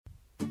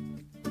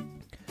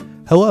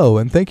Hello,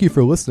 and thank you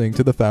for listening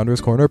to the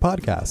Founders Corner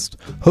podcast,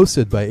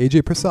 hosted by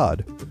AJ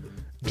Prasad.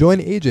 Join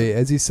AJ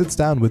as he sits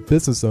down with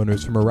business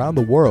owners from around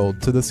the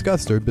world to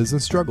discuss their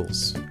business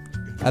struggles.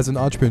 As an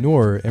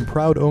entrepreneur and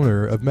proud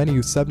owner of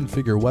many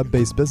seven-figure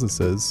web-based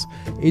businesses,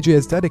 AJ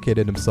has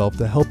dedicated himself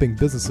to helping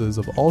businesses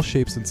of all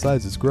shapes and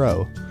sizes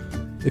grow.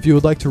 If you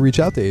would like to reach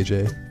out to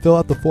AJ, fill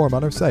out the form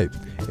on our site.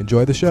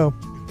 Enjoy the show.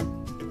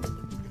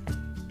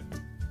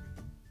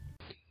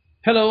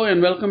 Hello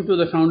and welcome to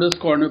the Founders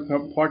Corner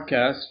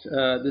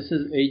podcast. This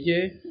is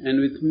AJ, and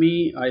with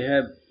me I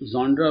have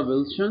Zondra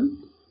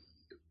Wilson,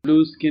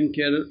 Blu Skin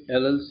Care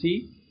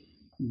LLC.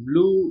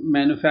 Blu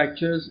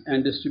manufactures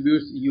and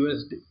distributes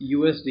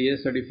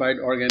USDA certified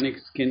organic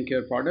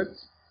skincare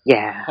products.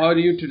 Yeah. How are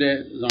you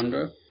today,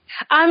 Zondra?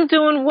 I'm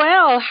doing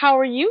well. How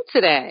are you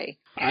today?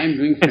 I'm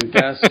doing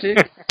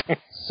fantastic.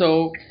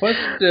 So first,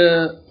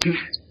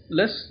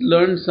 let's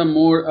learn some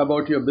more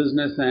about your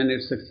business and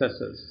its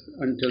successes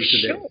until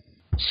today.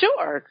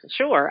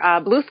 Sure.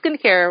 Blu Skin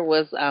Care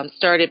was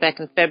started back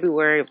in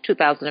February of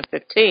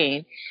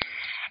 2015.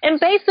 And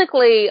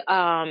basically,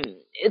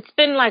 it's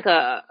been like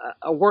a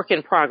work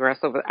in progress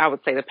over, I would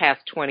say, the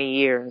past 20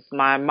 years.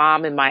 My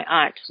mom and my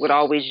aunt would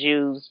always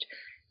use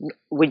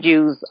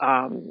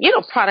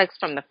products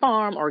from the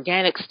farm,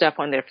 organic stuff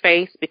on their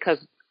face,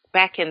 because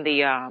back in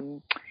the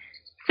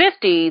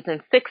 50s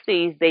and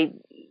 60s, they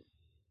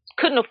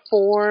couldn't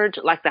afford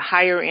like the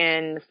higher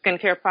end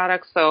skincare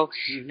products. So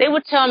they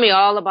would tell me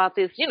all about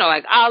this,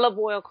 like olive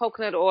oil,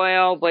 coconut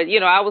oil. But,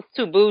 I was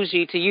too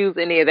bougie to use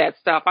any of that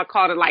stuff. I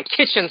called it like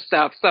kitchen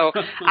stuff. So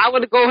I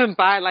would go and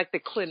buy like the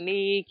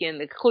Clinique and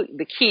the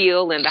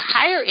Kiehl and the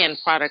higher end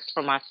products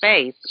for my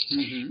face.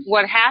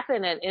 What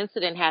happened, an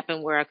incident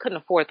happened where I couldn't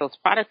afford those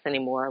products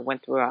anymore. I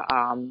went through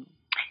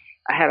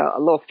I had a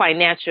little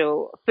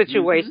financial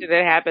situation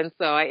that happened,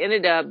 so I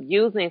ended up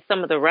using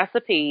some of the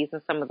recipes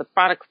and some of the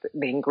products,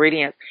 the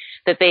ingredients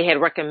that they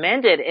had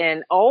recommended.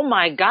 And oh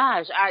my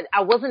gosh,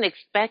 I wasn't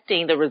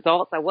expecting the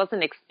results. I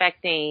wasn't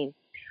expecting,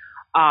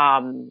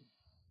 I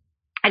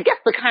guess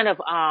the kind of,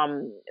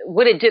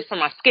 what it did for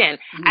my skin.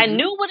 I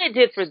knew what it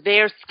did for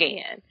their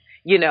skin.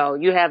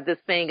 You have this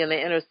thing in the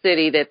inner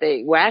city that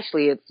it's,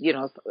 with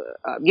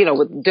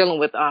dealing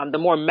with, the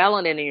more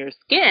melanin in your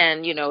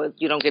skin, you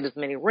don't get as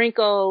many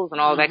wrinkles and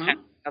all that kind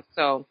of stuff.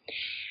 So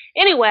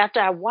anyway,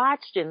 after I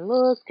watched and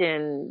looked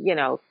and,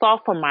 saw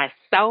for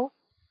myself,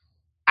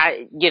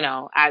 I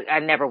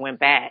never went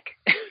back.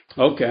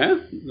 Okay.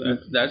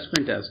 That's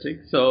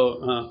fantastic.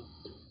 So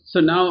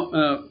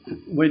now,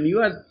 when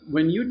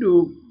you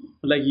do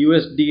like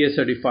USDA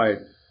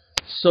certified,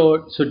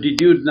 So did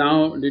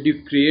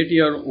you create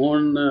your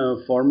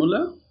own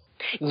formula?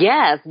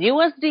 Yes,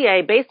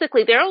 USDA,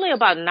 basically, there are only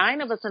about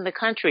 9 of us in the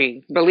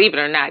country, believe it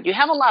or not. You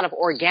have a lot of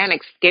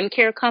organic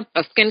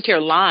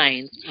skincare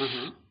lines,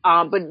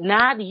 but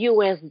not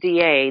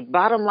USDA.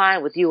 Bottom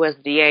line with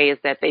USDA is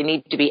that they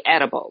need to be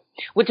edible,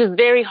 which is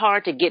very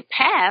hard to get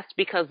past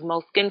because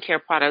most skincare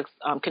products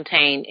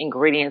contain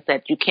ingredients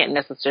that you can't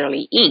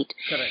necessarily eat.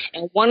 Correct.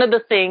 And one of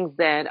the things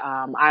that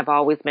I've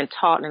always been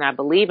taught and I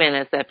believe in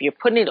is that if you're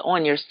putting it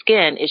on your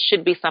skin, it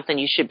should be something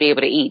you should be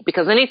able to eat,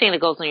 because anything that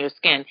goes on your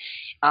skin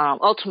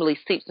ultimately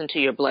seeps into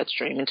your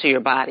bloodstream, into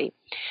your body.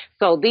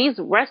 So these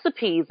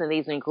recipes and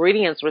these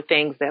ingredients were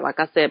things that, like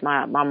I said,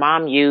 my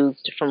mom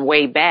used from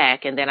way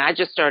back, and then I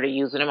just started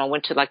using them. I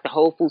went to like the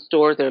Whole Food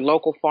stores, their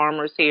local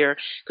farmers here,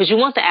 because you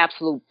want the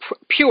absolute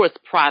purest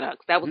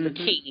products. That was the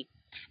key.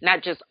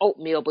 Not just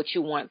oatmeal, but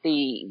you want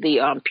the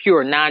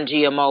pure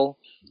non-GMO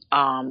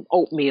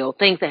oatmeal,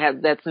 things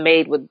that's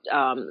made with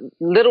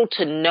little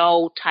to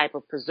no type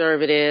of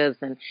preservatives.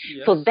 And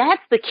so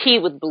that's the key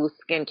with Blu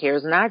Skin Care.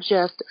 It's not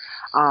just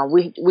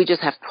we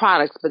just have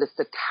products, but it's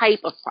the type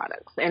of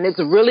products. And it's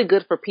really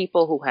good for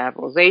people who have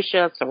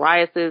rosacea,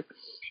 psoriasis,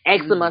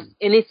 eczema,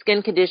 any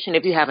skin condition.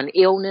 If you have an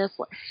illness,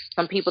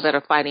 some people that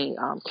are fighting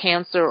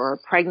cancer or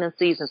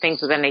pregnancies and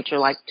things of that nature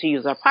like to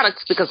use our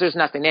products because there's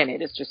nothing in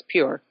it. It's just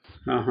pure.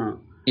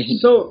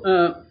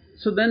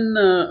 So then,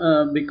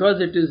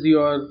 because it is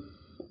your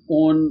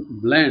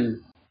own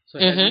blend, so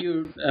have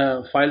you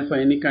filed for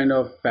any kind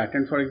of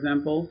patent, for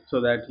example,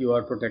 so that you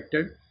are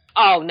protected?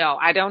 Oh, no,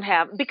 I don't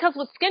have, because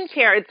with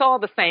skincare, it's all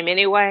the same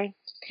anyway.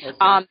 Okay.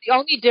 The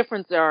only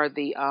difference are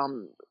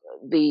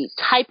the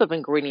type of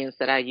ingredients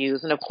that I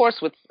use. And of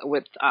course, with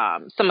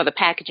some of the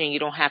packaging, you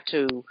don't have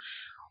to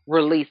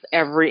release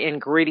every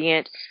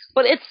ingredient,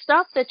 but it's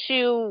stuff that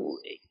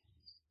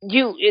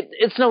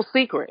it's no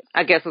secret,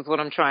 I guess is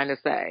what I'm trying to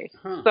say.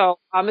 So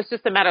it's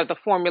just a matter of the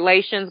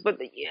formulations. But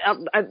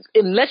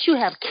unless you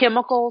have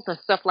chemicals and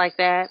stuff like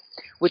that,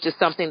 which is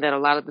something that a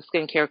lot of the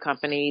skincare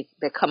companies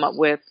that come up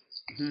with,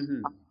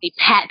 they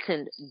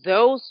patent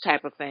those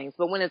type of things.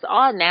 But when it's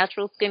all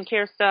natural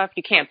skincare stuff,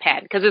 you can't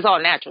patent because it's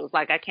all natural. It's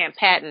like I can't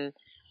patent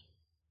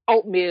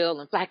oatmeal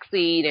and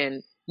flaxseed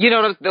and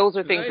those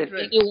are things that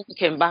anyone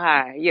can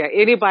buy. Yeah,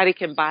 anybody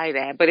can buy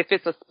that. But if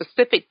it's a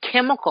specific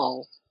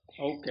chemical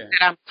that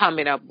I'm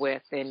coming up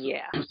with, then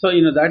yeah. So,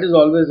 that is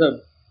always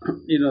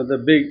the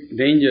big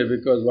danger,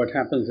 because what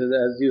happens is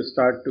as you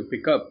start to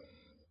pick up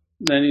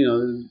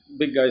then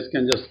big guys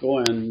can just go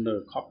and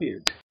copy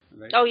it,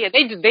 right? Oh yeah,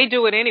 they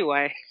do it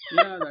anyway.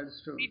 Yeah,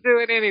 that's true. They do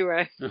it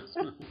anyway.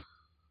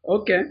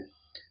 Okay,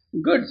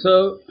 good.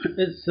 So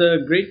it's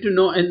great to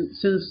know. And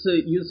since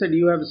you said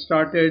you have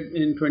started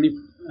in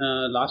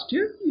last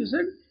year, you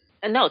said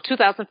No,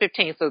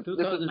 2015. So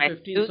this is my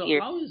 2015. new So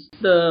year. how is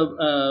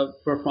the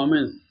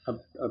performance up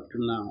to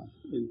now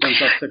in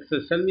terms of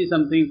success? Tell me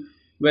something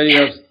where you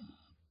have,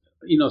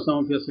 some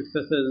of your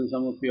successes and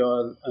some of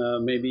your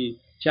maybe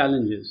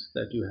challenges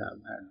that you have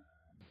had.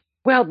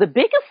 Well, the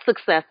biggest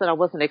success that I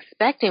wasn't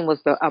expecting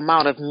was the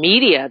amount of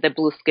media that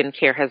Blu Skin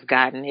Care has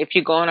gotten. If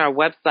you go on our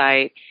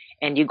website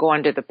and you go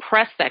under the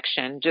press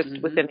section, just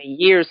within a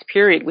year's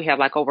period, we have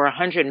like over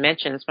 100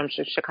 mentions from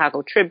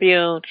Chicago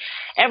Tribune,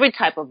 every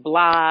type of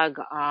blog,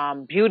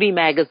 beauty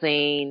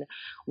magazine,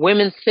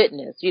 women's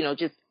fitness,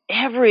 just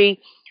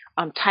every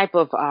type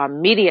of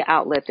media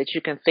outlet that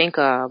you can think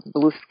of.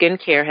 Blu Skin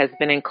Care has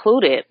been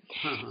included.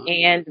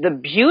 And the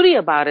beauty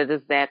about it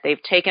is that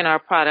they've taken our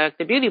product,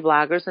 the beauty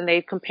bloggers, and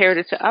they've compared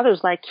it to others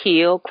like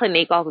Kiehl,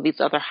 Clinique, all of these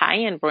other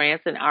high-end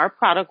brands, and our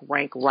product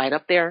ranked right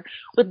up there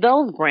with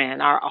those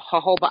brands, our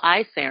jojoba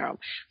eye serum.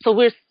 So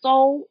we're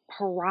so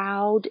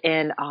proud,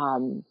 and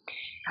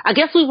I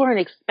guess we weren't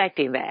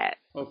expecting that.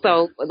 Okay.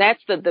 So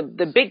that's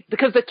the big,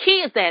 because the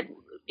key is that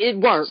it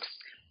works.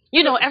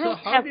 So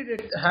how did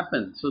it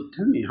happen? So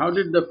tell me, how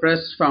did the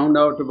press found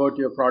out about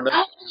your product?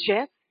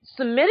 Just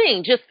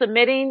submitting,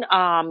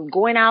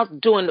 going out,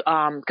 doing,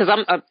 because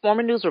I'm a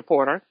former news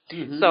reporter,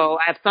 so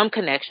I have some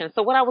connections.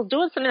 So what I was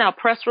doing, sending out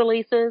press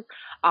releases,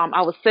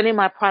 I was sending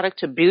my product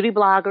to beauty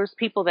bloggers,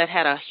 people that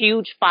had a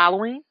huge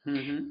following,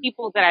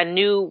 people that I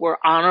knew were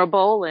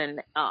honorable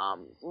and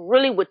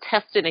really would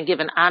test it and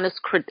give an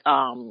honest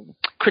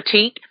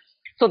critique.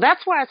 So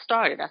that's where I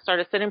started. I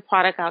started sending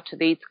product out to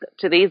these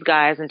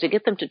guys, and to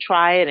get them to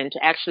try it and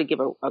to actually give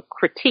a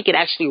critique and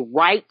actually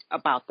write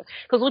about them.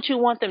 Because what you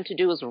want them to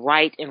do is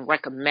write and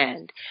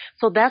recommend.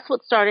 So that's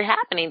what started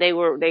happening. They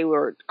were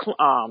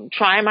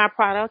trying my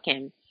product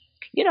and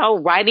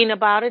writing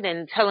about it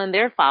and telling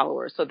their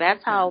followers. So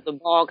that's how the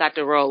ball got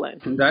to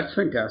rolling. That's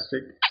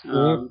fantastic.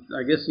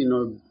 I guess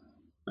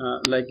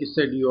like you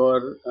said,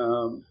 your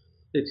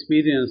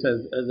experience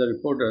as a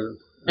reporter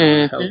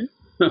helped.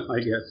 I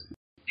guess.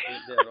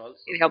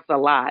 It helps a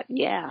lot,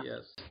 yeah.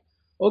 Yes.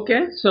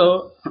 Okay,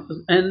 so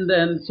and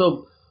then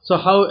so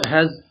how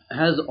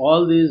has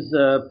all these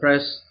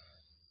press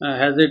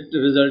has it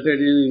resulted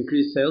in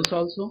increased sales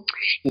also?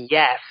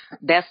 Yes,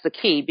 that's the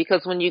key,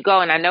 because when you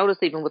go, and I notice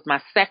even with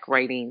my SEC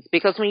ratings,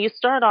 because when you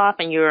start off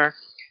and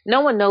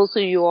no one knows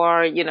who you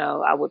are,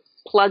 I would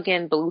plug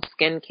in Blu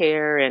Skin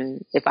Care,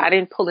 and if I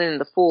didn't pull in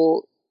the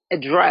full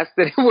address,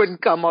 then it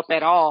wouldn't come up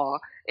at all,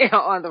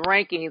 on the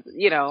rankings,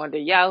 under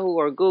Yahoo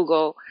or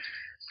Google.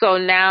 So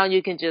now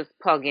you can just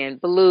plug in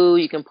Blu,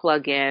 you can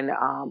plug in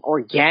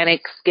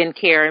organic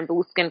skincare, and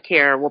Blu Skin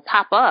Care will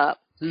pop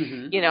up,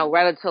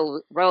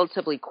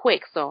 relatively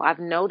quick. So I've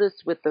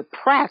noticed with the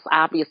press,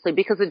 obviously,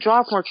 because it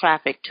draws more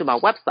traffic to my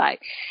website.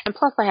 And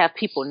plus I have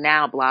people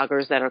now,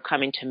 bloggers, that are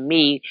coming to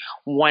me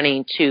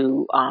wanting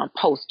to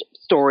post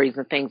stories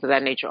and things of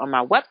that nature on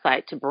my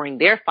website to bring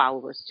their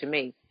followers to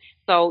me.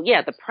 So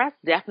yeah, the press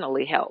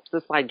definitely helps.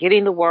 It's like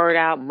getting the word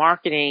out,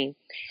 marketing,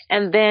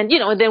 and then,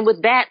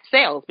 with that,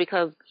 sales,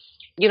 because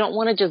you don't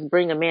want to just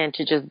bring them in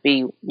to just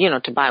be,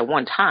 to buy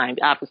one time.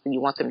 Obviously, you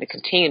want them to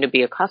continue to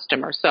be a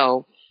customer.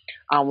 So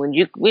when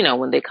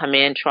when they come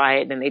in, try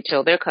it, and they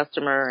tell their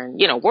customer, and,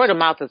 word of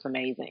mouth is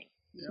amazing.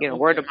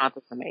 Word of mouth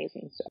is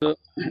amazing. So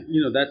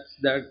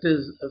that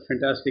is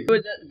fantastic. So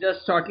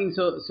just talking,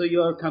 so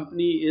your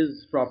company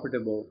is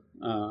profitable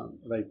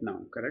right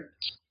now, correct?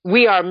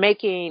 We are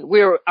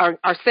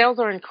our sales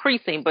are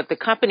increasing, but the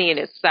company in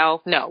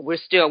itself, no,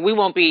 we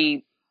won't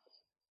be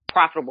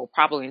profitable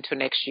probably until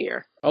next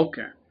year.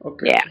 Okay.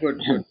 Yeah. Good.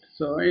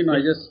 So,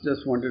 I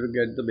just wanted to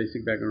get the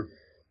basic background.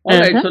 All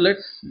right, so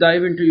let's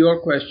dive into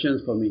your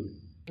questions for me.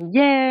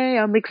 Yay,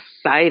 I'm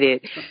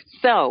excited.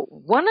 So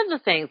one of the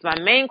things, my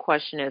main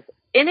question is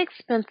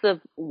inexpensive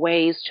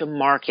ways to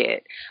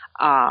market,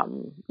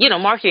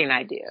 marketing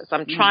ideas.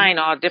 I'm trying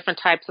all different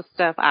types of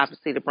stuff,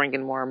 obviously, to bring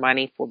in more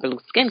money for Blu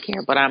Skin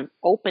Care, but I'm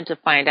open to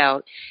find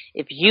out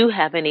if you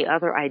have any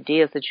other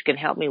ideas that you can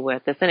help me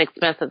with that's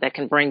inexpensive that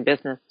can bring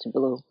business to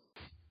Blu.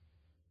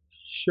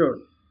 Sure.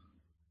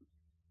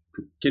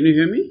 Can you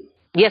hear me?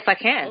 Yes, I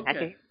can. Okay. I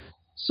can.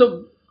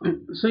 So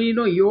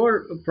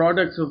your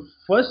product. So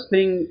first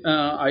thing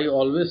I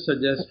always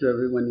suggest to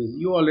everyone is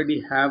you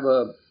already have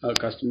a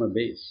customer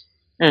base,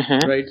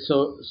 right?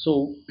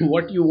 So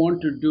what you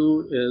want to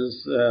do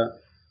is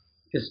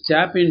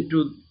tap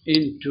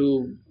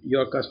into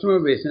your customer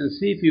base and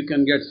see if you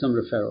can get some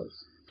referrals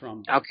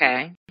from them.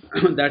 Okay.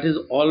 That is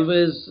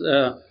always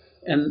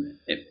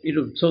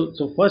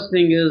So first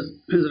thing is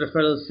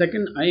referrals.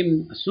 Second,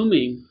 I'm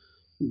assuming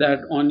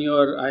that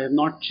I have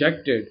not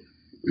checked it,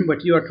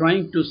 but you are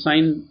trying to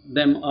sign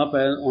them up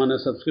on a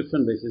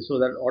subscription basis, so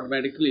that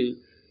automatically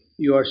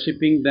you are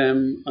shipping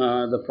them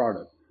the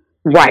product.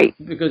 Right.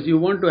 Because you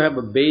want to have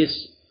a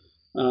base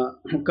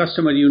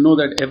customer, you know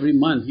that every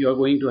month you are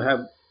going to have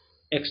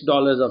X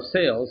dollars of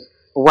sales,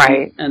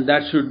 Right. and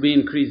that should be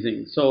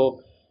increasing.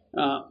 So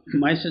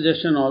my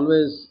suggestion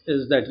always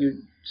is that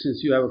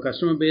since you have a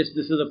customer base,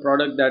 this is a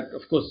product that,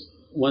 of course,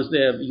 once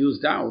they have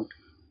used out,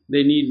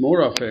 they need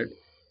more of it.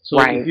 So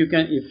Right.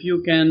 if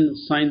you can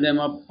sign them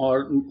up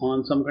or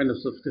on some kind of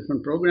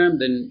subscription program,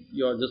 then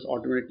you're just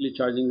automatically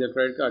charging their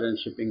credit card and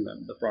shipping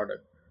them the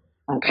product.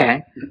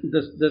 Okay.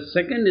 The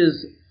second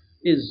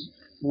is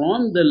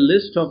from the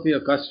list of your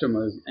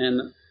customers,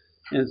 and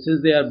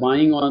since they are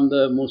buying on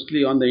the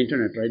mostly on the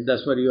internet, right?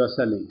 That's what you are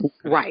selling.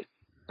 Right.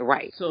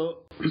 Right.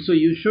 So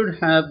you should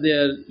have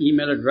their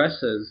email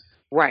addresses.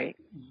 Right.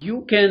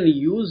 You can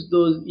use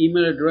those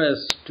email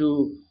address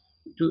to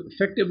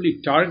effectively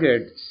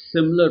target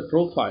similar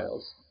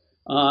profiles,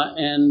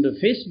 and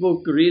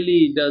Facebook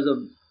really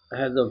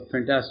has a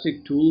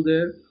fantastic tool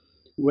there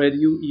where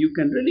you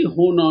can really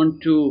hone on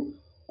to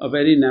a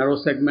very narrow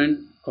segment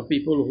of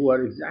people who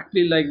are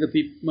exactly like the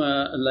people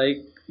like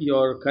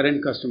your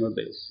current customer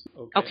base.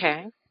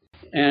 Okay.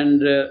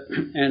 And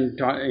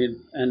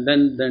and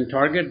then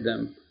target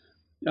them.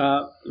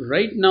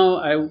 Right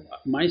now,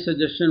 my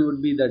suggestion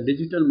would be that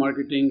digital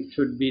marketing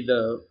should be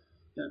the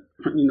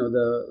you know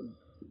the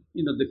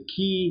the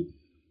key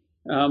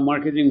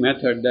marketing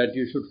method that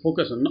you should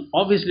focus on.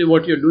 Obviously,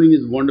 what you're doing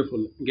is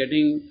wonderful.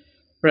 Getting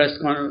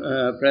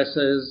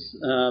presses,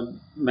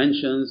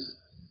 mentions,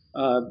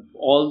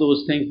 all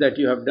those things that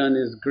you have done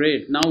is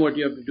great. Now, what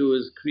you have to do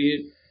is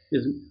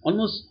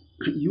almost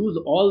use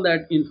all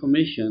that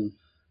information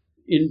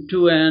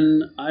into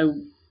an I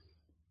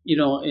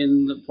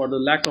in for the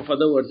lack of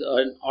other words,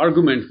 an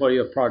argument for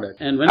your product.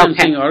 And when I'm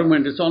saying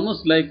argument, it's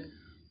almost like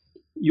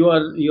you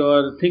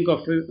are think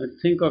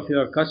of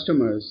your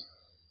customers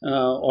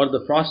or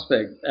the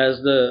prospect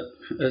as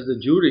the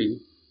jury,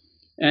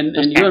 and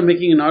you are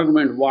making an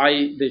argument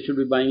why they should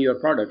be buying your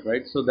product,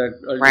 right? So that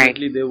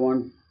ultimately they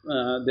want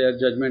their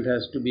judgment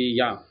has to be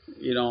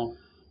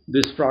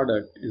this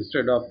product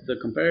instead of the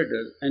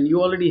competitor, and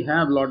you already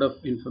have a lot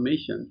of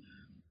information.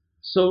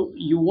 So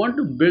you want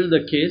to build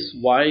the case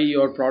why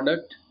your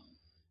product,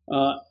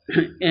 uh,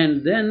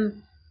 and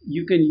then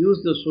you can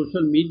use the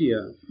social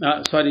media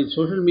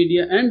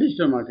and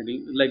digital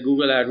marketing, like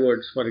Google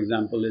AdWords, for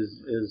example,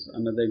 is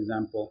another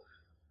example,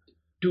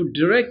 to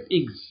direct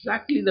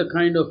exactly the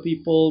kind of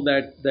people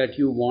that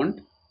you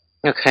want.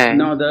 Okay.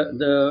 Now,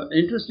 the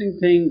interesting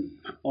thing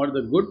or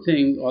the good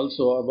thing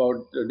also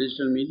about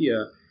digital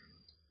media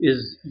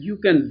is you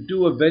can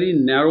do a very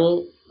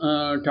narrow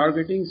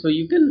targeting, so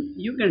you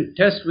can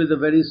test with a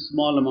very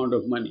small amount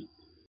of money.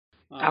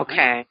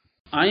 Okay.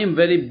 I am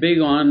very big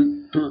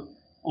on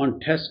on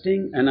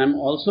testing, and I'm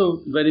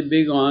also very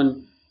big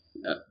on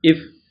if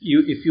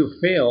you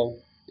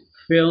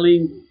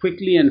failing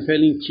quickly and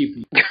failing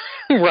cheaply.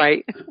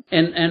 Right.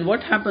 And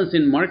what happens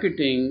in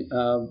marketing,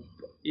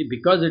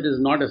 because it is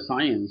not a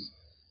science,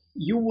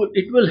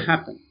 it will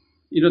happen.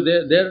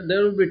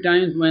 There will be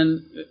times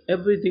when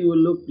everything will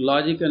look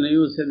logical, and you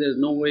will say there's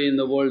no way in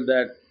the world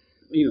that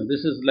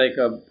this is like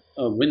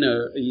a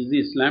winner,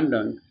 easy slam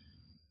dunk,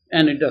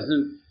 and it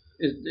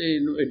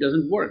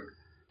doesn't work.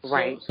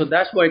 Right. So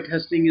that's why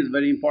testing is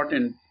very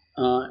important,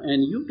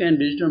 and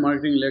digital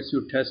marketing lets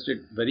you test it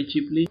very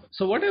cheaply.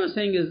 So what I was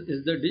saying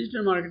is the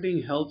digital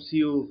marketing helps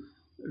you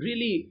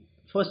really,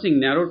 first thing,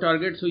 narrow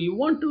target. So you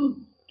want to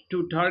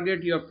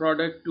target your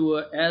product to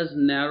as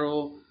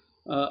narrow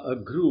a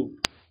group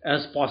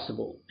as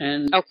possible,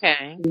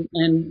 Okay.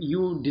 and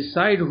you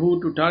decide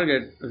who to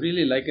target,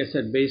 really, like I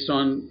said, based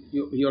on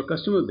your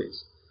customer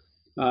base.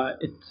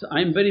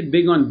 I'm very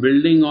big on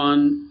building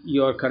on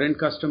your current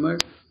customer,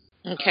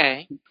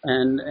 Okay.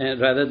 and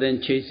rather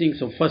than chasing.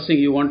 So first thing,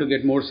 you want to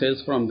get more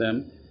sales from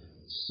them.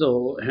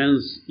 So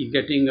hence you're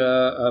getting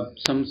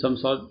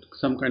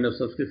some kind of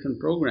subscription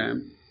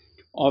program,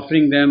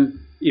 offering them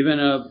even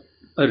a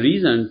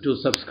reason to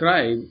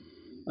subscribe.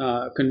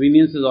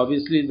 Convenience is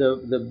obviously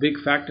the big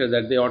factor,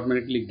 that they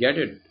automatically get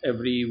it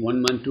every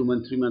 1 month, 2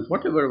 months, 3 months,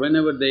 whatever,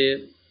 whenever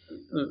they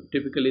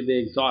typically they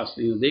exhaust.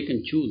 They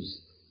can choose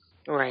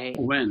Right.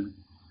 when,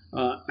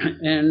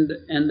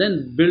 and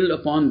then build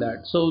upon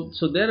that. So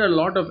there are a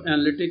lot of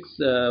analytics.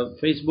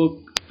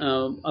 Facebook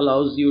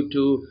allows you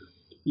to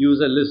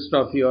use a list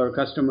of your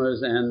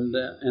customers, and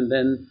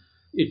then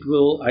it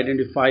will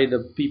identify the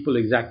people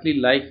exactly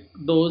like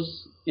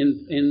those in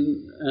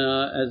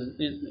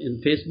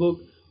Facebook.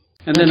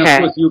 And then, of Okay.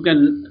 course, you can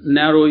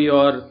narrow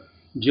your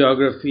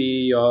geography,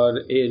 your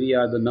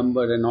area, the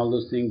number, and all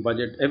those things,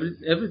 budget,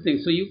 everything.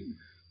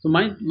 So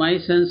my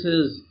sense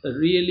is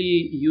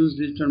really use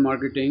digital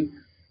marketing.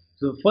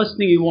 So first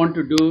thing you want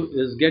to do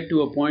is get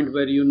to a point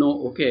where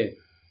okay,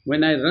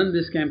 when I run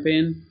this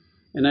campaign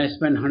and I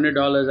spend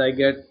 $100, I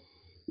get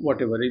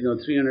whatever,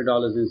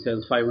 $300 in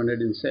sales,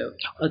 500 in sales,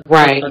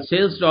 Right. a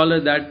sales dollar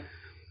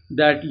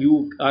that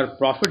you are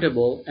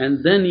profitable,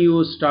 and then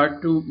you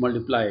start to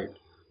multiply it.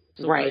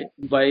 So Right.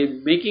 by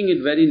making it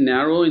very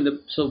narrow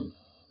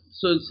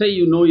so say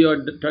your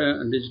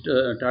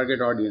digital target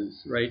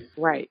audience, right?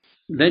 Right.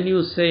 Then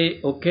you say,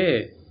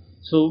 okay,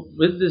 So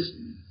with this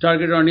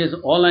target audience,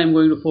 all I'm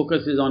going to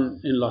focus is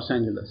on in Los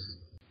Angeles.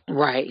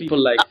 Right.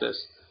 People like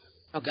this.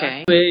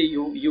 Okay. That way,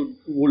 you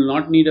will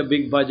not need a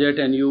big budget,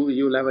 and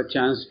you'll have a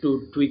chance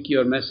to tweak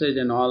your message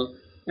and all.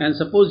 And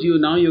suppose you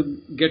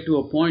get to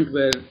a point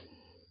where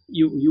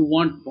you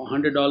want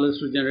 $100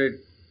 to generate,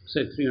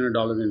 say,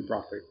 $300 in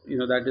profit.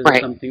 That is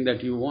Right. something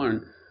that you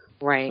want.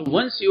 Right.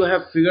 Once you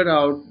have figured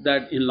out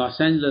that in Los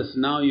Angeles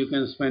now you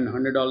can spend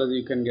 $100,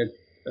 you can get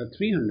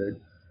 300.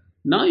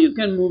 Now you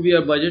can move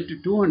your budget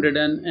to 200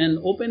 and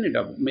open it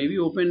up. Maybe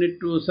open it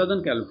to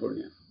Southern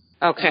California.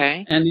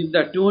 Okay. And if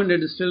that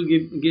 200 still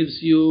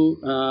gives you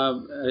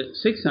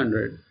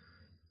 600,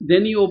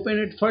 then you open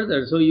it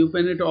further. So you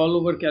open it all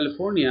over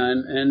California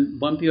and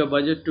bump your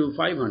budget to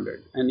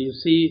 500. And you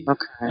see,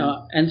 Okay.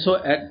 and so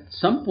at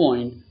some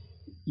point,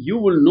 you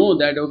will know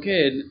that,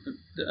 okay,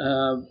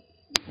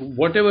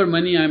 whatever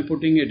money I'm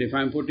putting it, if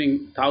I'm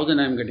putting 1,000,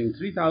 I'm getting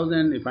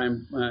 3,000. If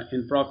I'm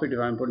in profit, if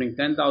I'm putting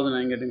 10,000,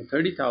 I'm getting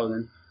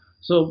 30,000.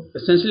 So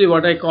essentially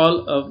what I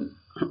call,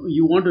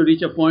 you want to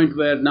reach a point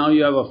where now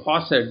you have a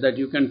faucet that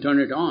you can turn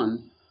it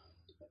on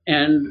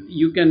and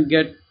you can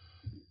get,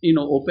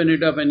 open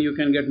it up and you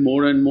can get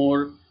more and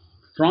more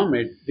from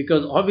it.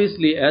 Because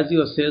obviously as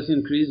your sales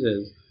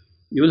increases,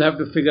 you will have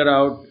to figure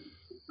out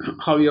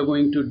how you're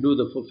going to do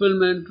the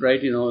fulfillment, right?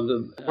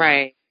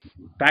 Right.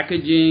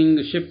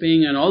 Packaging,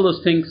 shipping, and all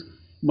those things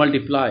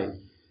multiply.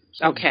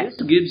 So Okay.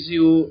 this gives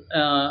you,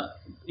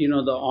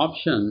 the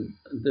option,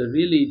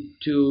 really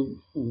to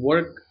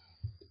work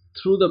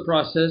through the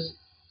process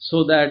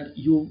so that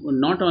you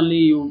not only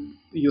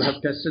you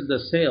have tested the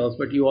sales,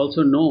 but you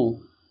also know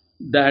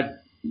that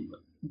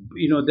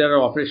there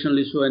are operational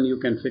issues and you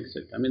can fix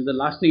it. I mean, the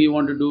last thing you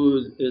want to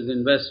do is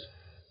invest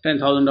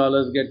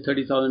 $10,000, get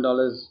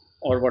 $30,000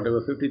 or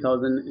whatever,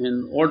 50,000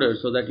 in order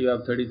so that you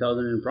have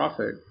 30,000 in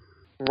profit.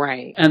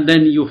 Right. And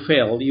then you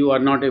fail, you are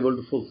not able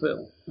to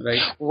fulfill,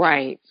 right?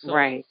 Right. So,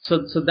 Right. So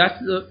that's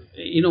the,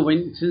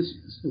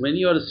 when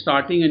you are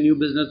starting a new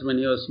business, when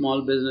you're a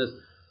small business,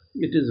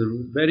 it is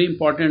very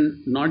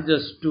important not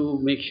just to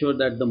make sure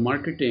that the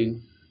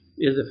marketing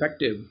is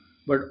effective,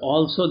 but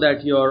also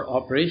that your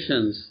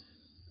operations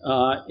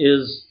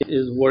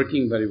is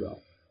working very well.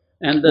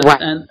 And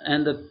Right.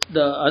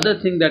 the other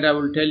thing that I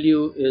will tell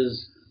you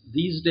is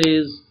these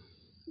days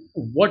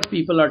what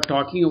people are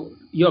talking,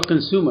 your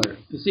consumer.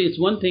 You see, it's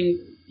one thing,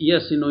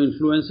 yes,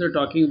 influencer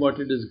talking about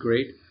it is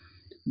great,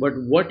 but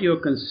what your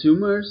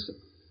consumers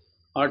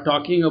are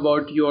talking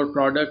about your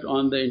product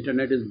on the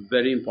internet is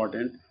very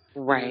important.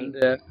 Right.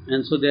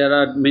 And so there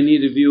are many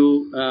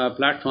review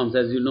platforms,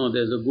 as you know.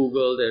 There's a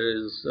Google, there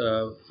is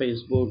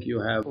Facebook, you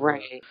have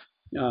Right.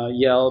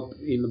 Yelp.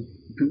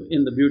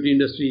 In the beauty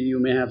industry, you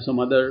may have some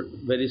other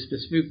very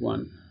specific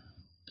one.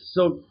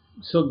 So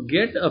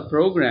get a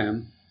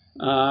program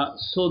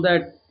so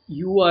that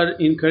you are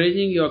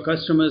encouraging your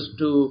customers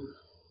to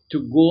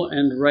go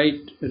and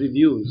write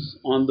reviews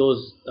on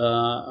those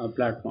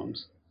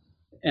platforms.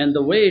 And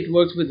the way it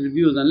works with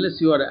reviews,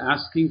 unless you are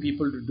asking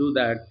people to do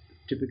that,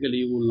 typically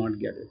you will not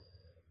get it.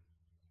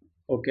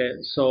 Okay,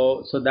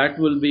 so that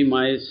will be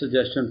my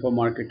suggestion for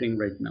marketing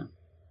right now.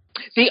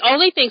 The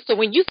only thing, so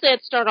when you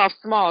said start off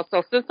small,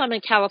 so since I'm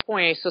in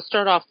California, so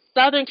start off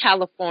Southern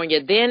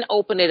California, then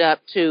open it up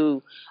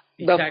to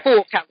the Exactly.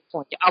 full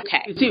California.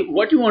 Okay. See,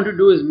 what you want to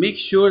do is make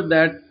sure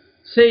that,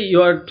 say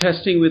you are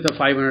testing with a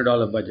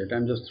 $500 budget.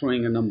 I'm just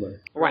throwing a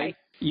number. Right.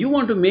 You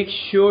want to make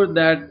sure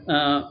that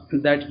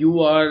that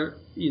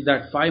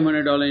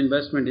 $500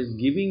 investment is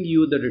giving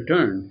you the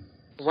return.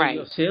 So Right.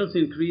 your sales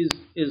increase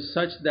is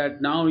such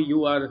that now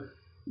you are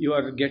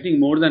getting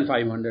more than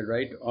 500,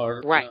 right?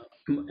 Or Right.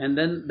 And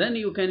then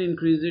you can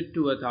increase it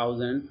to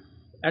 1,000.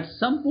 At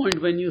some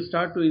point, when you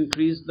start to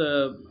increase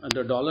the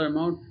dollar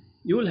amount,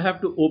 you will have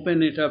to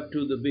open it up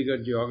to the bigger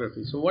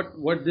geography. So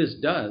what this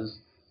does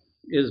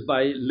is,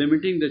 by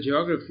limiting the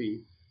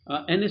geography,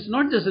 and it's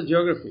not just a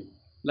geography.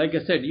 Like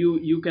I said,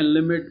 you can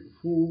limit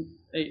who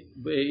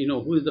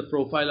is the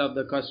profile of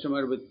the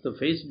customer. With the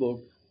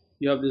Facebook,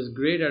 you have this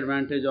great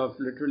advantage of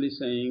literally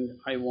saying,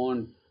 I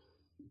want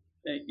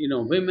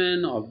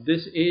women of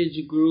this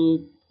age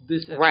group,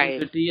 this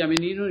Right. ethnicity. I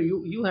mean,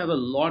 you have a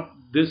lot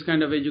this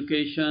kind of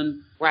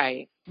education.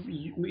 Right.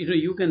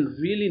 You can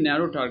really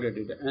narrow target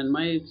it. And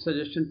my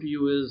suggestion to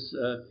you is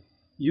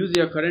use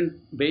your current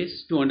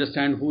base to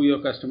understand who your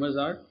customers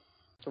are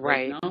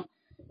Right. now.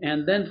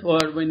 And then for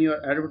when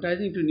you're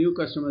advertising to new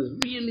customers,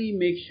 really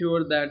make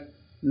sure that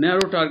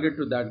narrow target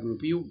to that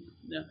group.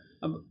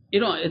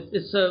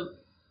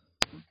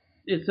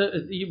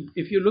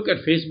 If you look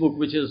at Facebook,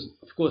 which is,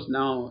 of course,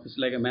 now it's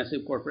like a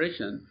massive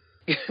corporation.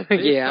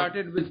 They Yeah.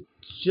 started with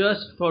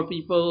just for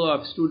people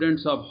of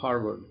students of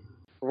Harvard.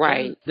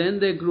 Right. Then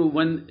they grew.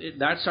 When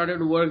that started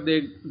to work,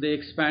 they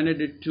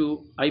expanded it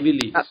to Ivy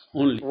Leagues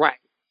only. Right.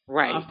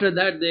 Right. After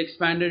that, they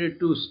expanded it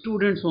to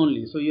students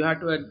only. So you had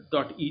to add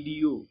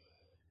 .edu.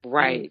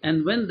 Right.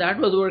 And when that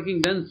was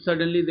working, then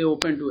suddenly they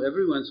opened to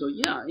everyone. So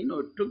yeah,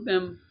 it took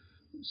them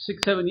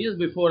 6-7 years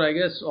before, I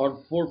guess,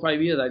 or 4 or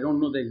 5 years, I don't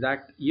know the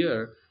exact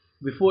year,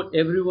 before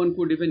everyone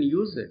could even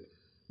use it.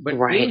 but they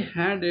Right.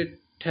 had it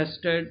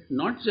tested,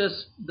 not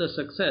just the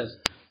success,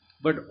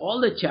 but all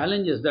the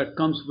challenges that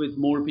comes with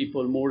more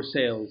people, more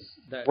sales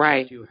that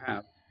Right. you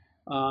have.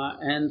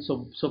 And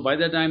so by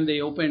the time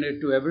they opened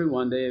it to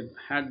everyone, they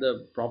had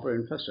the proper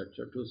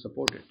infrastructure to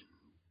support it.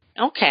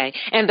 Okay.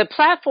 And the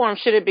platform,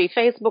 should it be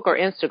Facebook or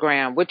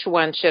Instagram? Which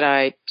one should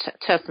I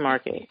test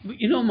market?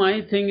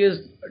 My thing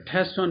is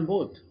test on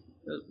both.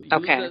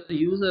 Okay.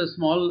 Use a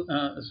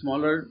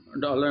smaller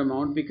dollar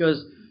amount,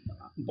 because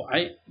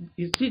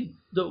you see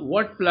the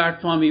what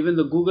platform, even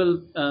the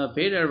Google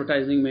paid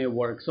advertising may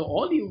work. So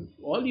all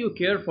you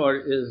care for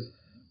is,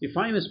 if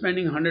I'm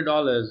spending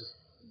 $100,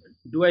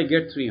 do I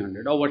get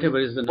 300 or whatever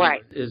is the number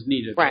Right. is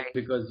needed, right? Right.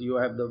 Because you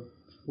have the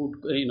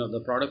food,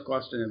 the product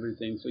cost and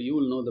everything, so you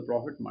will know the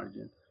profit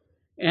margin.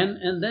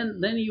 And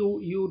then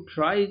you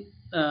try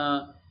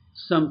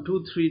some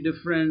 2-3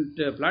 different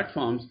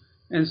platforms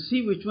and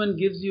see which one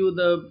gives you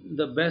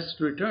the best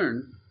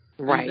return,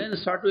 and Right. then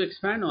start to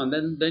expand on.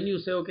 Then you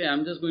say, okay,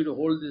 I'm just going to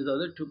hold these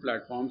other two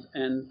platforms,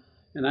 and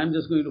I'm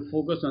just going to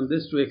focus on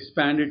this to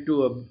expand it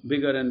to a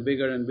bigger and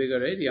bigger and bigger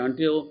area,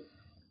 until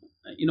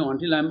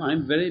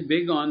I'm very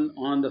big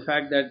on the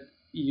fact that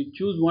you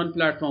choose one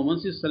platform.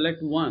 Once you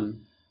select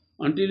one,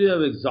 until you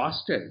have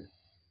exhausted,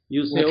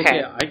 you say,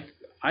 okay, Okay.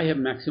 I have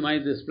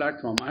maximized this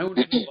platform. I won't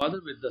even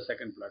bother with the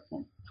second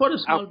platform for a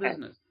small Okay.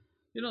 business.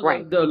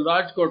 Right. The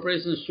large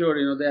corporations,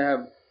 sure, they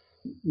have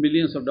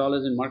millions of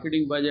dollars in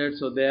marketing budget,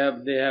 so they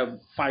have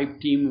 5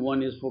 team.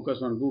 One is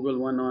focused on Google,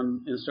 one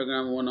on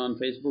Instagram, one on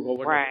Facebook, or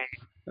whatever, Right.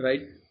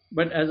 right?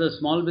 But as a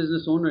small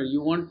business owner,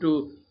 you want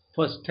to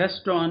first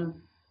test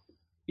on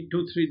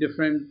 2-3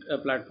 different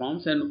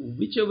platforms, and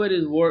whichever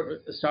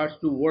starts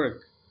to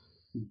work,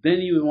 then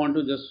you want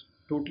to just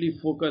totally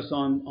focus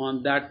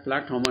on that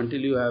platform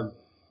until you have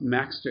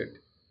maxed it,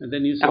 and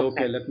then you say,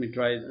 okay, Okay. let me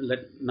try.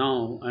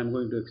 Now I'm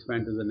going to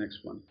expand to the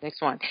next one.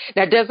 Next one.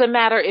 Now, does it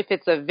matter if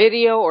it's a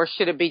video or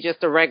should it be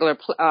just a regular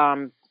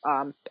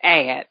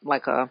ad,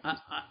 like a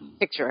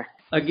picture?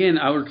 Again,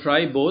 I will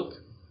try both.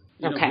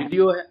 Okay.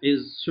 Video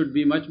should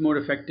be much more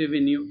effective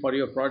for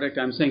your product.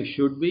 I'm saying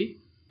should be,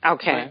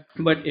 Okay.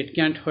 but it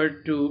can't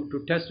hurt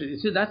to test it. You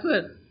see, that's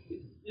where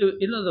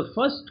the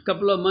first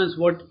couple of months,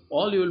 what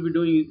all you will be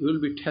doing, you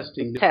will be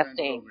testing different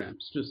Testing.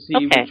 programs to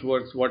see Okay. which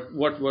works, what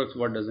works,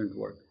 what doesn't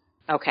work.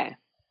 Okay.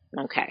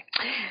 Okay.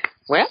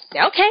 Well,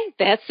 okay.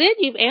 That's it.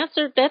 You've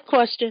answered that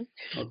question.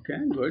 Okay,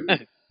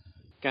 good.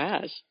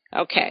 Gosh.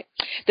 Okay.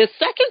 The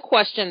second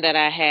question that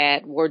I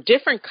had were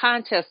different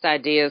contest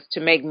ideas to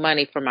make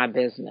money for my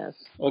business.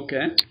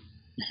 Okay.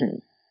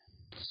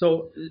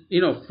 So,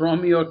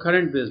 from your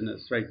current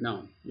business right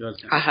now, you are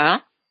saying. Uh-huh.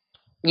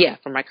 Yeah,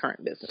 for my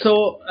current business.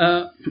 So,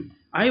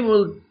 I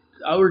will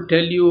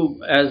tell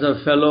you, as a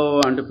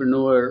fellow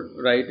entrepreneur,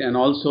 right, and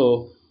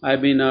also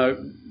I've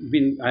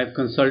I've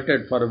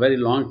consulted for a very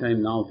long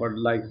time now, for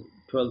like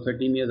 12,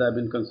 13 years. I've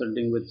been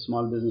consulting with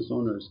small business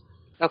owners.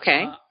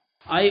 Okay.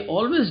 I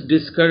always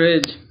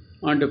discourage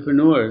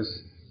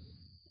entrepreneurs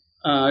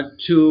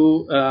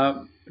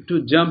to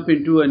jump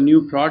into a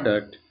new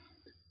product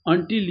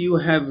until you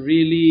have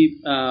really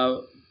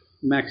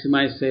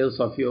maximized sales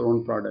of your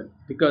own product,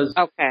 because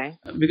Okay.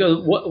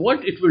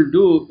 what it will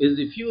do is,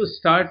 if you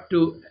start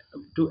to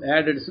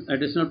add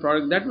additional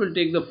product, that will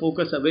take the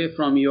focus away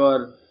from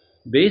your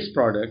base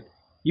product.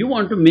 You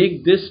want to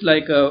make this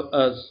like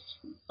a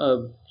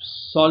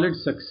solid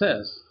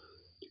success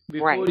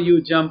before Right.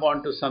 you jump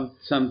onto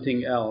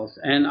something else.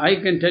 And I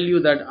can tell you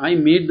that I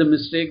made the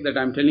mistake that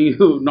I'm telling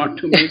you not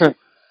to make.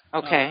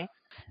 Okay.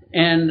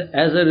 And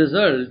as a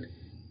result,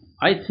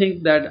 I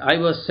think that I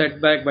was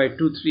set back by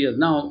 2-3 years.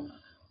 Now,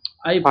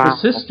 I Wow.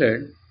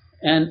 persisted,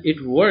 and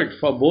it worked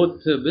for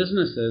both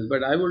businesses.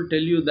 But I will tell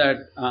you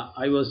that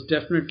I was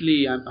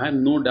definitely, I have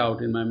no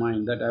doubt in my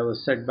mind that I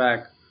was set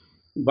back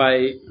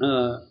by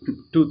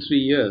 2-3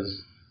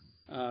 years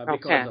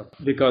Okay.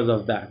 because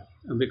of that,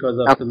 because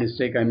of the Okay.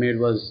 mistake I made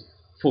was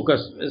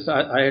focus.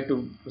 I had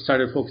to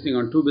started focusing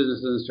on two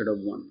businesses instead of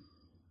one.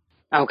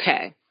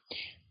 Okay.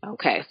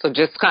 Okay. So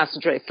just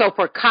concentrate. So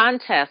for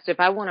contest, if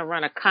I want to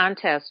run a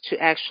contest to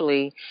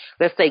actually,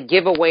 let's say,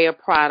 give away a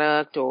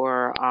product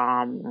or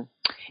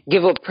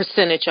give a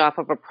percentage off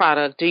of a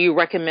product, do you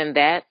recommend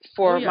that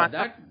for my?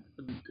 That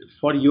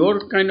for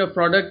your kind of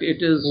product,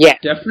 it is Yes.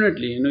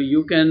 definitely.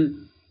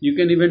 You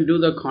can even do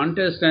the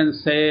contest and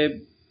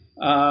say,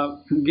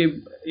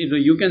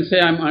 you can say,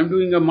 I'm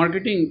doing a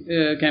marketing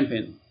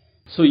campaign.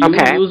 So you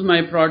Okay. use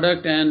my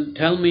product and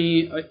tell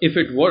me if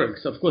it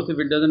works. Of course, if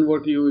it doesn't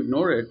work, you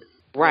ignore it.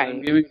 I'm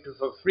Right. giving it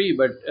for free.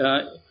 But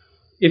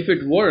if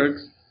it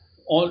works,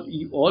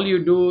 all you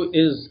do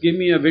is give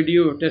me a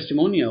video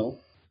testimonial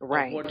of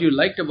Right. what you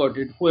liked about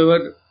it.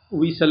 Whoever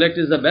we select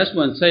is the best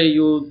one. Say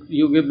you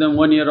give them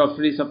 1 year of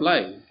free supply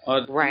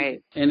or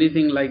Right.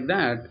 anything like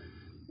that,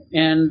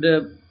 and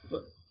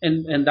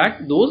that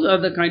those are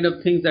the kind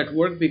of things that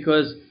work,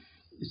 because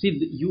see,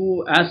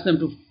 you ask them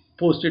to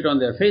post it on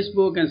their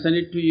Facebook and send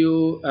it to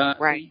you.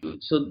 Right.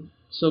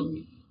 So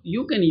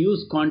you can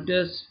use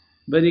contests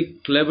very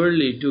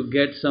cleverly to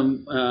get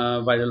some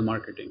viral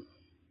marketing.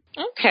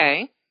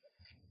 Okay.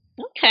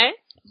 Okay.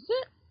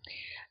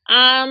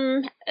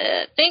 And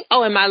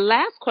my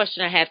last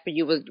question I had for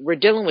you was, we're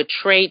dealing with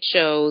trade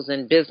shows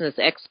and business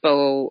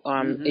expo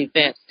Hmm.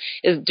 events.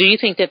 Do you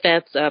think that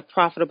that's a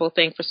profitable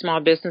thing for small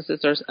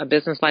businesses or a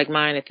business like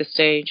mine at this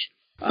stage?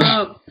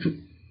 Uh,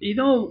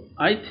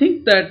 I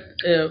think that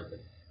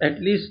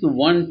at least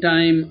one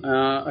time,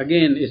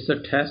 again, it's a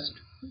test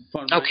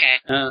for my Okay.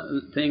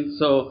 thing.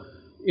 So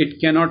it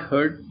cannot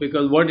hurt,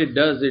 because what it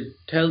does, it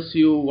tells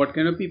you what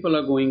kind of people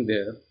are going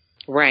there,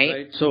 Right.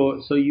 right?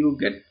 So you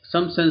get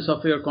some sense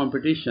of your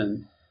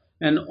competition,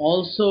 and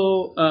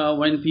also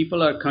when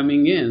people are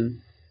coming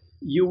in,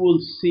 you will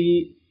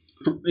see,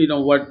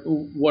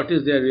 what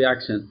is their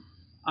reaction.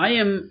 I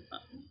am,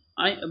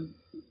 I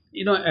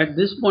at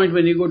this point,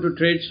 when you go to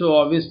trade show,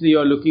 obviously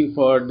you're looking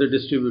for the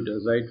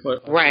distributors, right, for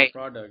of your Right.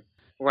 product.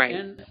 Right.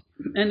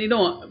 And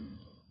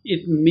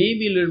it may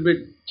be a little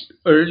bit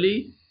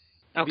early,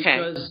 Okay.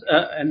 because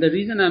and the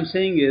reason I'm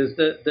saying is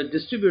that the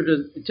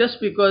distributors, just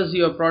because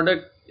your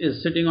product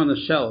is sitting on the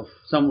shelf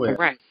somewhere,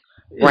 Right.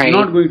 is Right.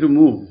 not going to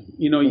move.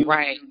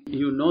 Right.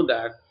 You know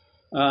that.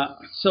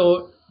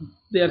 So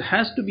there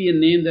has to be a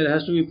name, there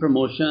has to be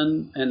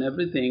promotion and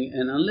everything,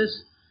 and unless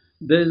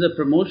there is a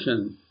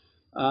promotion,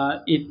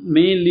 it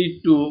may lead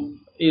to,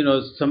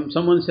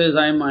 someone says,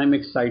 I'm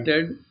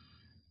excited,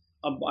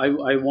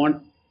 I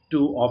want to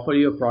offer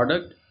you a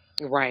product,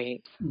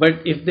 Right. but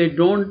if they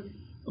don't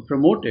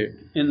promote it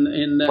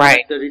in Right.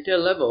 at the retail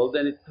level,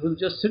 then it will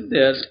just sit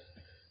there,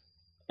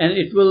 and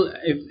it will,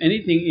 if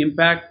anything,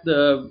 impact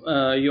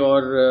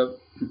your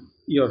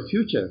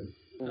future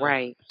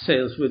Right.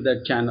 sales with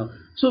that channel.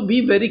 So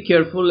be very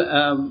careful.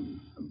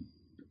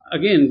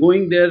 Again,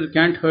 going there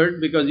can't hurt,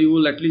 because you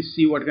will at least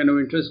see what kind of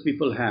interest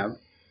people have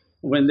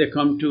when they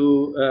come to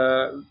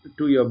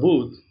your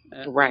booth,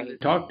 and they Right.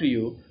 talk to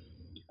you.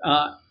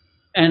 Uh,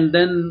 and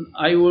then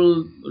I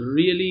will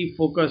really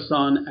focus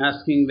on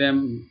asking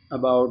them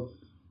about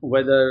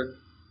whether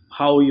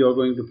how you're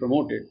going to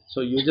promote it.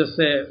 So you just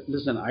say,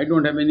 listen, I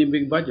don't have any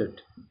big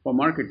budget for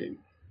marketing.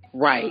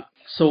 Right.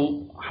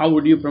 So how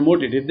would you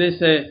promote it? If they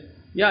say,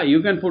 yeah,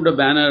 you can put a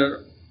banner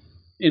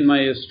in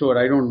my store,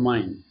 I don't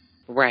mind.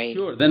 Right.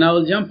 Sure, then I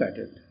will jump at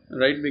it,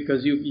 right?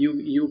 Because you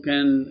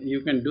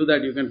can do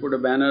that. You can put a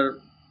banner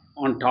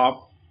on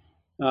top,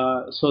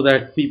 so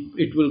that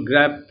it will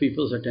grab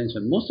people's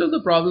attention. Most of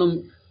the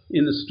problem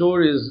in the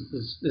store is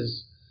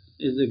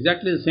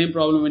exactly the same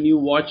problem when you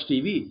watch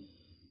TV.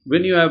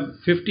 When you have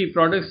 50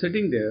 products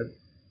sitting there,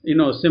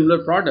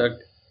 similar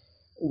product,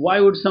 why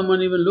would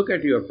someone even look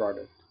at your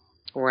product?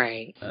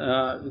 Right.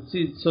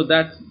 See, so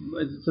that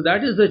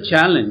is the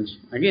challenge.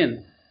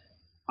 Again,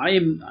 I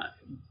am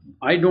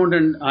I don't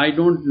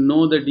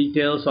know the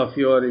details of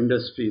your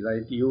industry,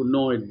 right? You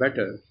know it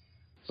better.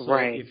 So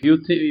Right. if you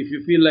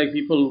feel like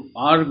people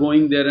are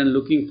going there and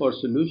looking for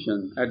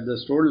solution at the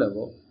store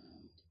level,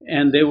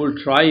 and they will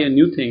try a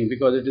new thing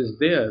because it is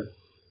there,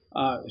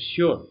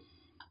 sure.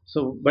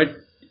 So, but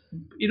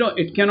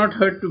it cannot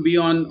hurt to be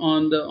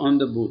on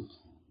the booth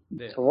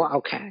there. Well,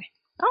 okay.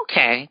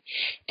 Okay.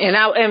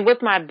 And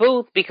with my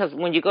booth, because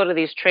when you go to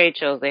these trade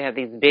shows, they have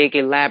these big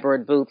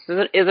elaborate booths.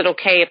 Is it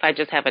okay if I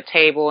just have a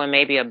table and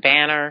maybe a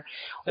banner,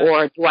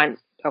 or do I?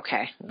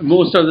 Okay.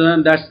 Most of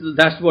them,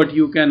 that's what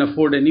you can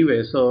afford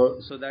anyway. So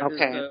that is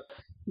Okay. the.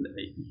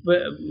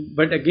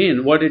 But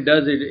again, what it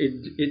does,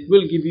 it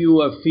will give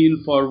you a feel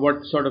for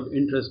what sort of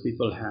interest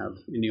people have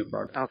in your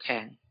product.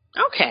 Okay.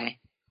 Okay.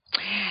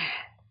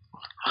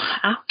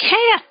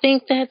 Okay. I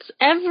think that's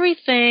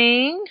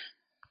everything.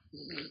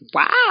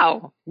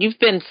 Wow. You've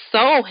been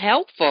so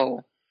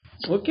helpful.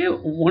 Okay,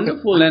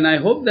 wonderful, and I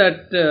hope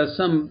that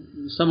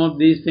some of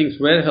these things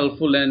were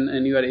helpful,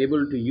 and you are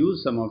able to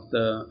use some of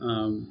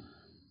the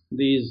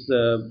these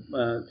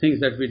things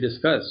that we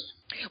discussed.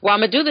 Well,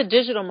 I'm gonna do the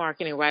digital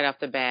marketing right off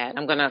the bat.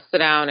 I'm gonna sit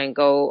down and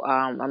go.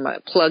 I'm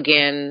gonna plug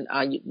in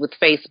with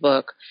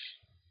Facebook,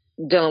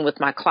 dealing with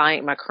my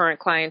current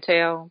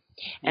clientele,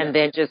 Yeah, and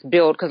then just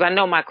build, because I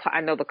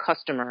know the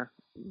customer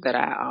that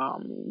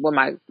what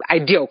my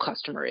ideal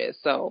customer is.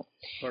 So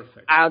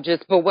perfect.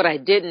 but what I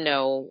didn't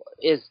know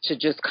is to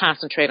just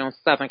concentrate on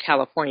Southern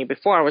California.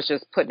 Before, I was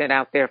just putting it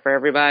out there for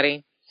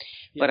everybody.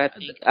 Yeah, But I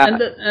think,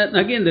 and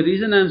again, the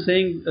reason I'm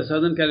saying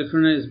Southern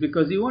California is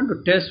because you want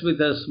to test with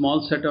a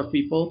small set of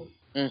people,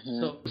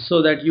 hmm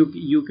so that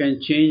you can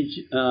change,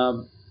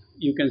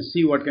 you can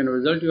see what kind of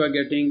result you are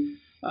getting.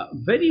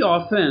 Very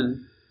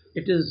often,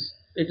 it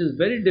is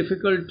very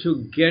difficult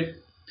to get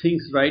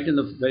things right in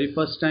the very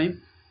first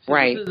time. So this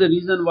right, is the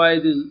reason why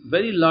these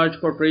very large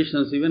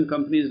corporations, even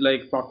companies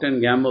like Procter and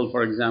Gamble,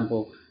 for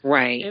example,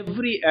 right,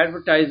 every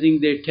advertising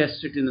they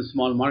test it in the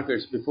small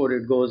markets before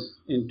it goes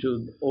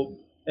into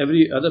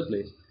every other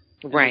place.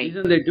 And the right,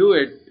 reason they do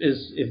it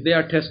is, if they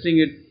are testing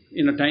it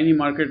in a tiny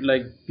market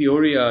like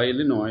Peoria,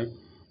 Illinois,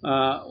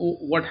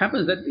 what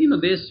happens that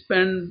they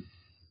spend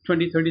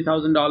 $20,000,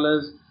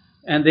 $30,000,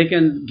 and they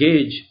can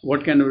gauge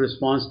what kind of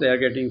response they are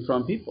getting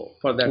from people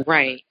for that product,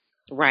 right,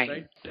 right,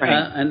 right?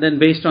 right. And then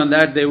based on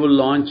that, they will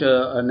launch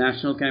a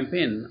national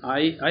campaign.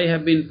 I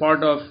have been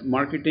part of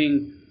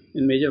marketing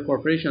in major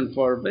corporation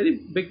for a very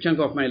big chunk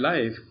of my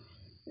life,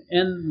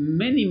 and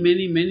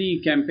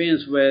many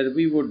campaigns where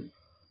we would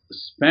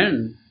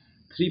spend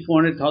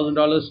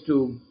 $300,000-400,000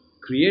 to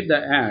create the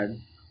ad,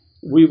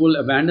 we will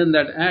abandon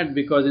that ad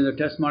because in the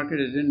test market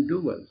it didn't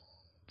do well.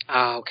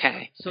 Oh,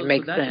 okay. So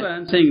Makes that's sense. why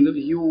I'm saying that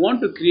you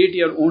want to create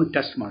your own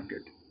test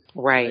market.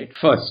 Right.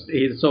 First.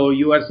 So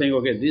you are saying,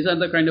 okay, these are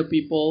the kind of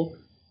people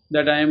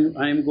that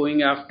I'm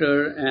going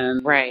after,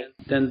 and Right.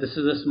 then this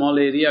is a small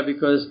area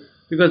because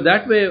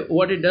that way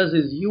what it does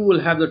is you will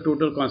have the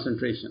total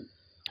concentration.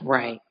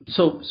 Right.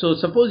 So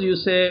suppose you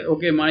say,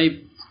 okay, my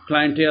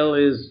clientele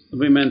is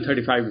women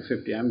 35 to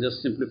 50. I'm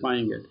just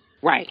simplifying it.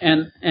 Right.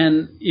 And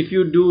if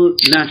you do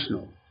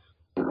national,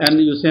 and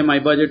you say my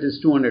budget is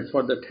 200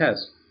 for the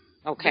test,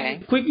 Okay.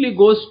 it quickly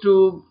goes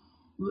to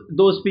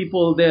those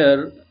people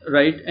there,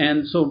 right?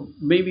 And so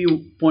maybe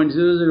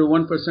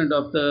 0.001%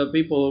 of the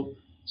people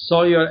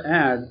saw your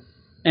ad,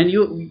 and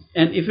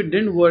if it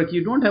didn't work,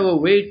 you don't have a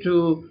way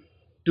to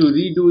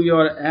redo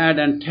your ad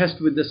and test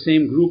with the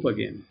same group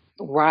again.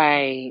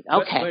 Right.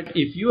 Okay. But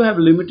if you have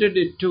limited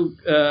it to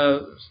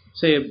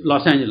say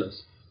Los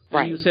Angeles,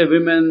 Right. and you say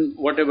women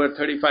whatever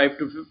 35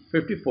 to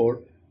 54,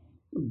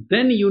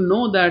 then you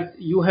know that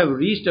you have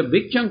reached a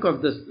big chunk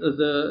of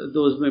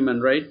those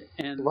women, right?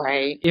 And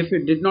Right. if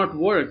it did not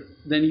work,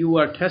 then you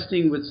are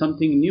testing with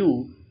something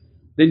new.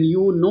 Then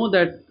you know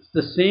that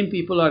the same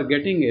people are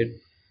getting it,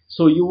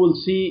 so you will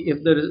see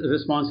if the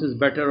response is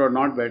better or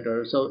not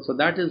better. So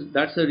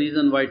that's the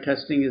reason why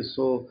testing is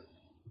so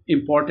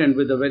important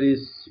with a very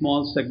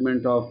small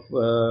segment of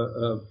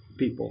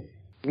people.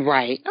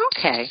 Right.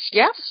 Okay.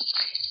 Yep.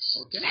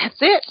 Okay.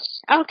 That's it.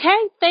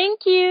 Okay.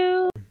 Thank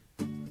you.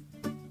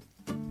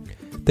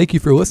 Thank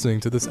you for listening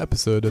to this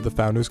episode of the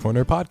Founders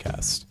Corner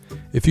podcast.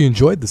 If you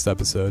enjoyed this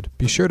episode,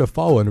 be sure to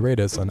follow and rate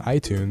us on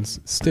iTunes,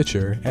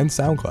 Stitcher, and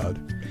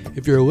SoundCloud.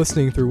 If you're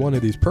listening through one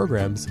of these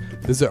programs,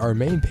 visit our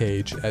main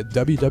page at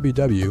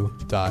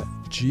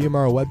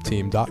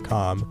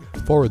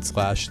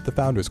www.gmrwebteam.com/The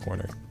Founders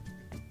Corner.